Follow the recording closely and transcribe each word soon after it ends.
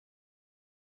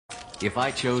If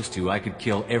I chose to, I could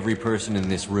kill every person in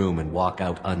this room and walk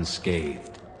out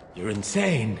unscathed. You're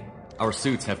insane. Our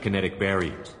suits have kinetic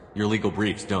barriers. Your legal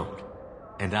briefs don't.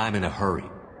 And I'm in a hurry.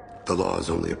 The law is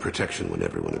only a protection when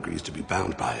everyone agrees to be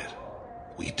bound by it.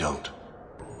 We don't.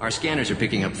 Our scanners are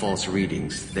picking up false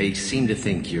readings. They seem to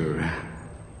think you're...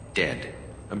 dead.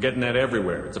 I'm getting that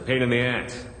everywhere. It's a pain in the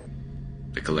ass.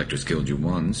 The Collectors killed you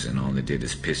once, and all they did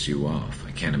is piss you off.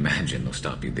 I can't imagine they'll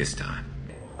stop you this time.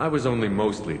 I was only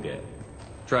mostly dead.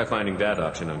 Try finding that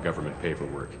option on government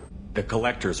paperwork. The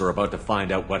Collectors are about to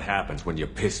find out what happens when you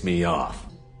piss me off.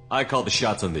 I call the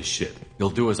shots on this ship.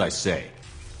 You'll do as I say.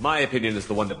 My opinion is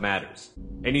the one that matters.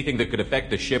 Anything that could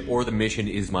affect the ship or the mission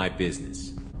is my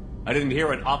business. I didn't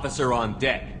hear an officer on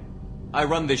deck. I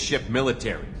run this ship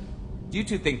military. Do you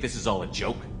two think this is all a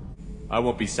joke? I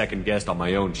won't be second-guessed on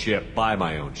my own ship by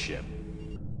my own ship.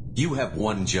 You have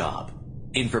one job.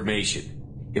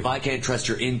 Information. If I can't trust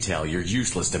your intel, you're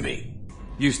useless to me.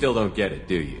 You still don't get it,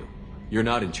 do you? You're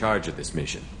not in charge of this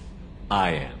mission.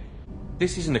 I am.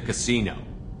 This isn't a casino.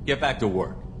 Get back to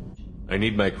work. I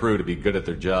need my crew to be good at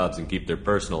their jobs and keep their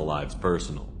personal lives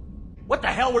personal. What the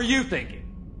hell were you thinking?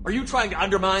 Are you trying to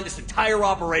undermine this entire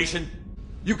operation?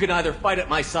 You can either fight at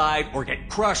my side or get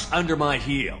crushed under my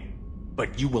heel.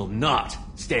 But you will not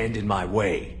stand in my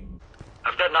way.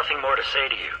 I've got nothing more to say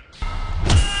to you.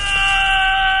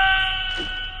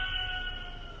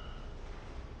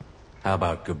 How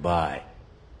about goodbye?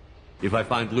 If I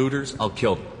find looters, I'll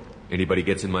kill them. Anybody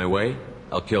gets in my way,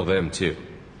 I'll kill them too.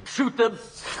 Shoot them!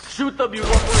 Shoot them, you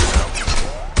lovely!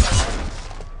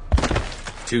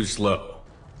 Too slow.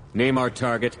 Name our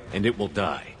target, and it will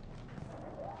die.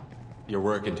 You're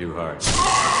working too hard.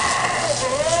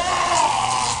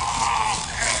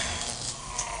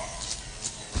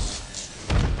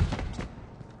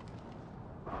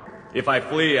 If I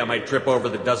flee, I might trip over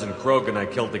the dozen Krogan I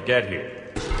killed to get here.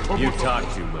 You talk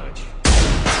too much.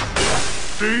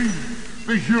 See?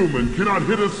 The human cannot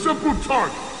hit a simple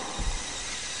target.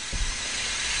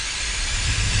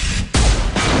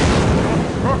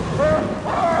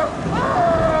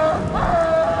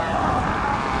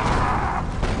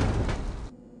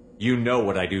 You know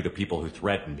what I do to people who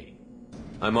threaten me.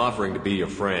 I'm offering to be your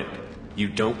friend. You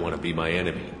don't want to be my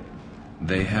enemy.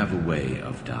 They have a way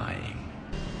of dying.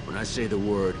 When I say the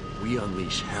word, we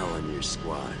unleash hell on your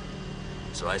squad.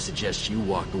 So I suggest you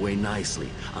walk away nicely,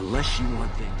 unless you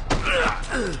want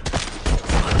things...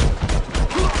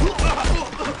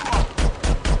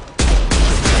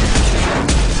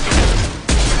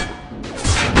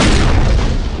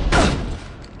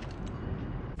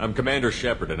 I'm Commander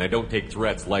Shepard, and I don't take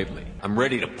threats lightly. I'm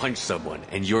ready to punch someone,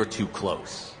 and you're too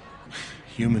close.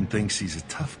 Human thinks he's a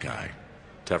tough guy.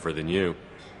 Tougher than you.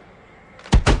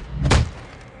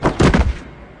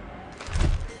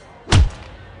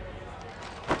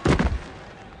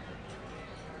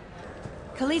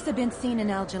 Khaleesa been seen in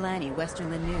Al Jalani,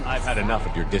 Westerland News. I've had enough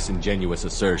of your disingenuous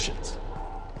assertions.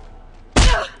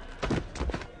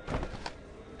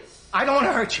 I don't want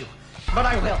to hurt you, but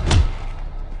I will.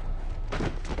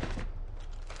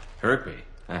 Hurt me?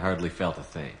 I hardly felt a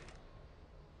thing.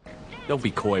 Don't be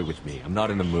coy with me. I'm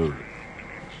not in the mood.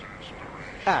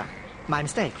 My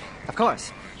mistake. Of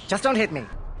course. Just don't hit me.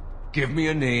 Give me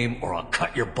a name, or I'll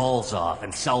cut your balls off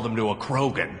and sell them to a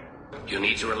Krogan. You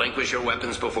need to relinquish your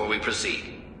weapons before we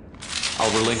proceed.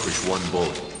 I'll relinquish one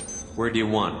bullet. Where do you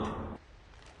want it?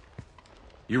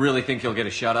 You really think you'll get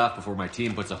a shot off before my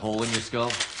team puts a hole in your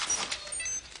skull?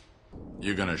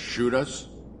 You gonna shoot us?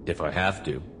 If I have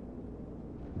to.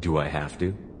 Do I have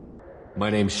to? My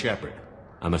name's Shepard.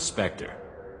 I'm a Spectre.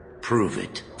 Prove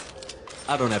it.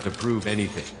 I don't have to prove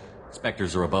anything.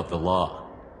 Spectres are above the law.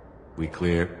 We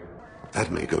clear?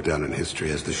 That may go down in history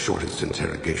as the shortest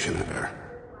interrogation ever.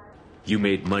 You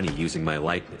made money using my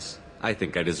likeness. I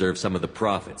think I deserve some of the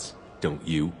profits, don't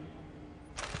you?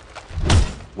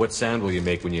 What sound will you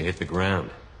make when you hit the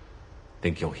ground?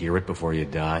 Think you'll hear it before you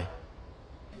die?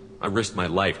 I risked my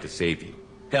life to save you.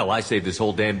 Hell, I saved this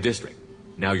whole damn district.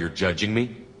 Now you're judging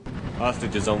me?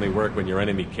 Hostages only work when your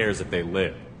enemy cares if they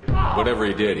live. Whatever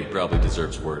he did, he probably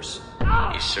deserves worse.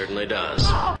 He certainly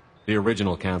does. The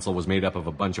original council was made up of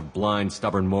a bunch of blind,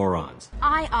 stubborn morons.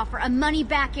 I offer a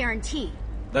money-back guarantee.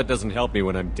 That doesn't help me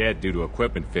when I'm dead due to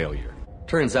equipment failure.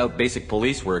 Turns out basic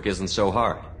police work isn't so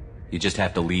hard. You just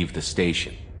have to leave the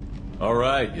station. All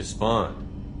right, you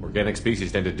spawn. Organic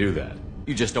species tend to do that.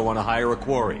 You just don't want to hire a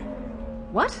quarry.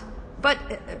 What? But...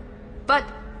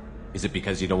 Is it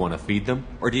because you don't want to feed them?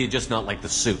 Or do you just not like the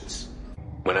suits?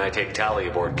 When I take Tally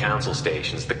aboard council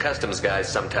stations, the customs guys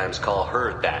sometimes call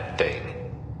her that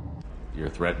thing. You're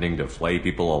threatening to flay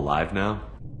people alive now?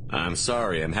 I'm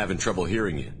sorry, I'm having trouble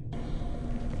hearing you.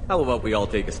 How about we all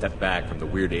take a step back from the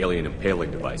weird alien impaling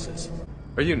devices?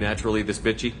 Are you naturally this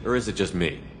bitchy, or is it just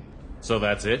me? So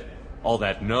that's it? All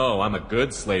that "no, I'm a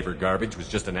good slaver" garbage was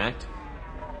just an act?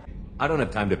 I don't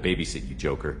have time to babysit you,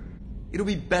 Joker. It'll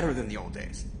be better than the old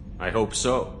days. I hope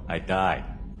so. I died.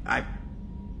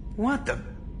 What the...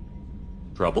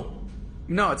 Trouble?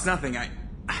 No, it's nothing.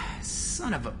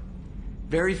 Son of a...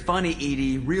 Very funny,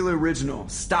 Edie. Real original.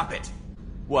 Stop it.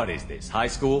 What is this, high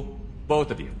school?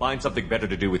 Both of you, find something better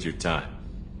to do with your time.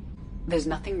 There's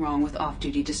nothing wrong with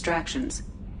off-duty distractions,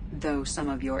 though some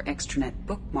of your extranet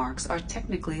bookmarks are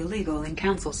technically illegal in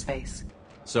council space.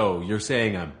 So, you're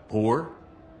saying I'm poor?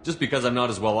 Just because I'm not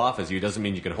as well off as you doesn't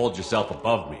mean you can hold yourself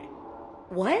above me.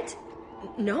 What?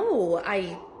 No,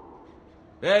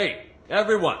 Hey,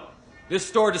 everyone! This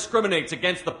store discriminates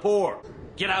against the poor.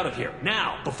 Get out of here,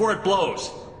 now, before it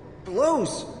blows.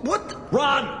 Blows? What the...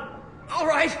 Run! All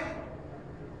right.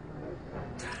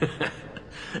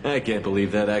 I can't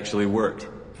believe that actually worked.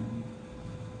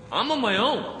 I'm on my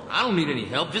own. I don't need any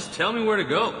help. Just tell me where to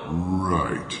go.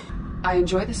 Right. I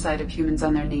enjoy the sight of humans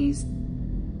on their knees.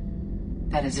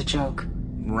 That is a joke.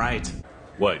 Right.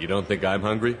 What, you don't think I'm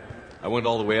hungry? I went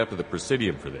all the way up to the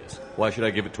Presidium for this. Why should I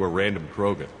give it to a random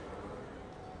Krogan?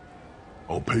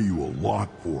 I'll pay you a lot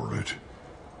for it.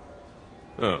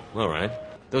 Oh, alright.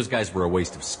 Those guys were a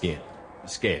waste of skin.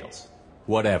 Scales.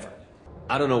 Whatever.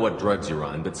 I don't know what drugs you're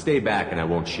on, but stay back and I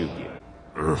won't shoot you.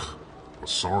 Ugh.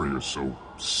 Sorry you're so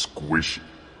squishy.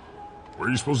 Where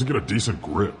are you supposed to get a decent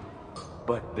grip?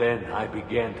 But then I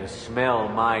began to smell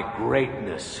my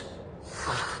greatness.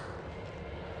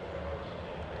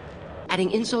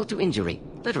 Adding insult to injury,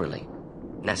 literally.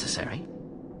 Necessary.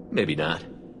 Maybe not.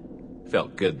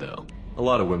 Felt good, though. A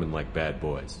lot of women like bad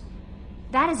boys.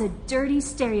 That is a dirty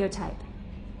stereotype.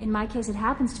 In my case, it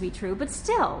happens to be true, but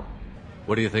still.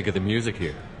 What do you think of the music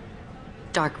here?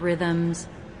 Dark rhythms,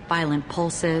 violent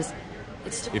pulses.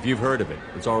 If you've heard of it,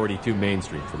 it's already too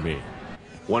mainstream for me.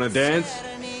 Wanna dance?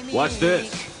 Watch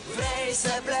this.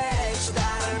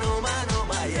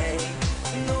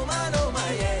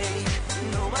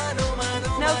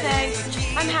 No thanks.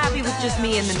 I'm happy with just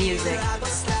me and the music.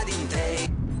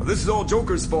 This is all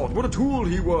Joker's fault. What a tool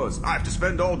he was. I have to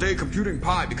spend all day computing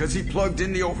pi because he plugged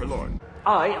in the Overlord.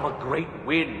 I am a great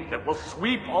wind that will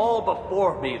sweep all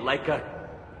before me like a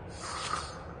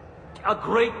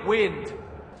great wind.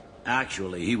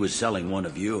 Actually, he was selling one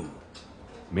of you.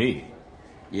 Me?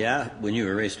 Yeah, when you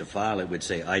erased a file, it would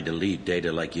say, "I delete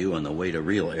data like you on the way to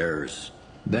real errors."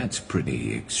 That's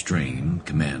pretty extreme,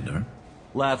 Commander.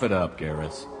 Laugh it up,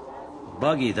 Garrus.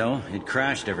 Buggy, though. It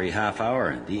crashed every half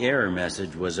hour. The error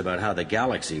message was about how the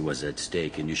galaxy was at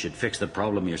stake, and you should fix the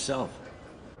problem yourself.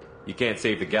 You can't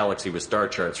save the galaxy with star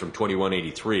charts from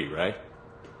 2183, right?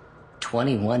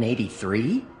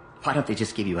 2183? Why don't they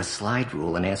just give you a slide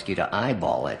rule and ask you to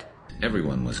eyeball it?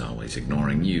 Everyone was always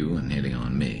ignoring you and hitting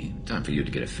on me. Time for you to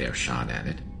get a fair shot at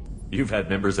it. You've had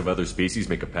members of other species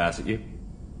make a pass at you?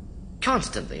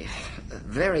 Constantly.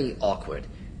 Very awkward.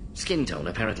 Skin tone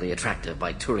apparently attractive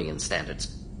by Turian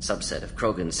standards. Subset of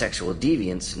Krogan sexual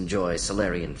deviants enjoy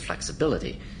Solarian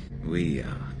flexibility. We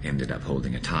ended up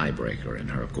holding a tiebreaker in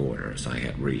her quarters. I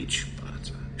had reach,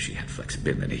 but she had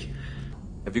flexibility.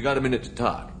 Have you got a minute to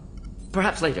talk?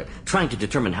 Perhaps later. Trying to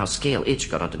determine how scale itch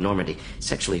got onto Normandy.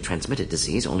 Sexually transmitted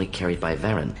disease only carried by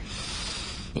Varen.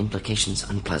 Implications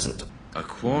unpleasant. A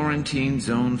quarantine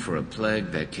zone for a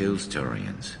plague that kills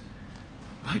Turians.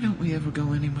 Why don't we ever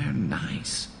go anywhere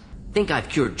nice? Think I've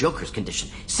cured Joker's condition.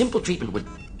 Simple treatment would...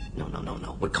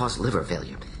 No. Would cause liver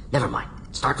failure. Never mind.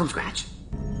 Start from scratch.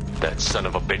 That son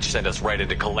of a bitch sent us right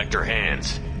into collector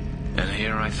hands. And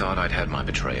here I thought I'd had my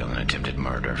betrayal and attempted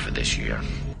murder for this year.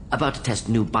 About to test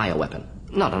new bioweapon.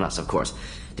 Not on us, of course.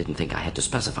 Didn't think I had to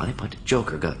specify, but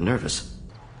Joker got nervous.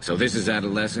 So this is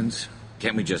adolescence?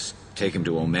 Can't we just take him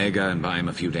to Omega and buy him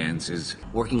a few dances?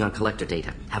 Working on collector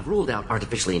data. Have ruled out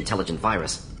artificially intelligent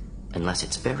virus. Unless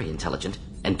it's very intelligent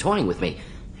and toying with me.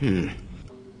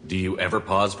 Do you ever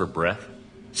pause for breath?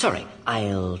 Sorry,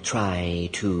 I'll try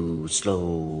to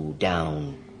slow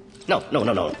down. No.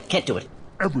 Can't do it.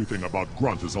 Everything about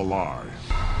Grunt is a lie.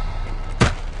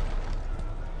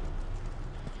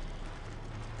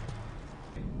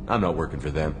 I'm not working for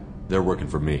them. They're working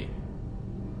for me.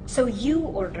 So you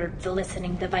ordered the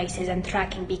listening devices and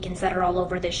tracking beacons that are all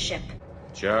over this ship?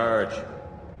 Charge.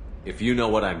 If you know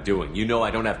what I'm doing, you know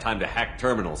I don't have time to hack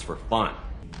terminals for fun.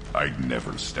 I'd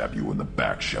never stab you in the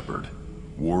back, Shepard.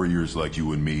 Warriors like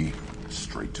you and me,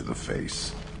 straight to the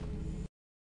face.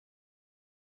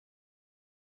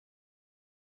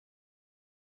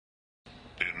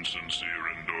 Insincere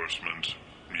endorsement.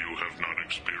 You have not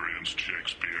experienced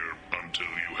Shakespeare until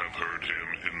you have heard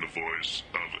him in the voice.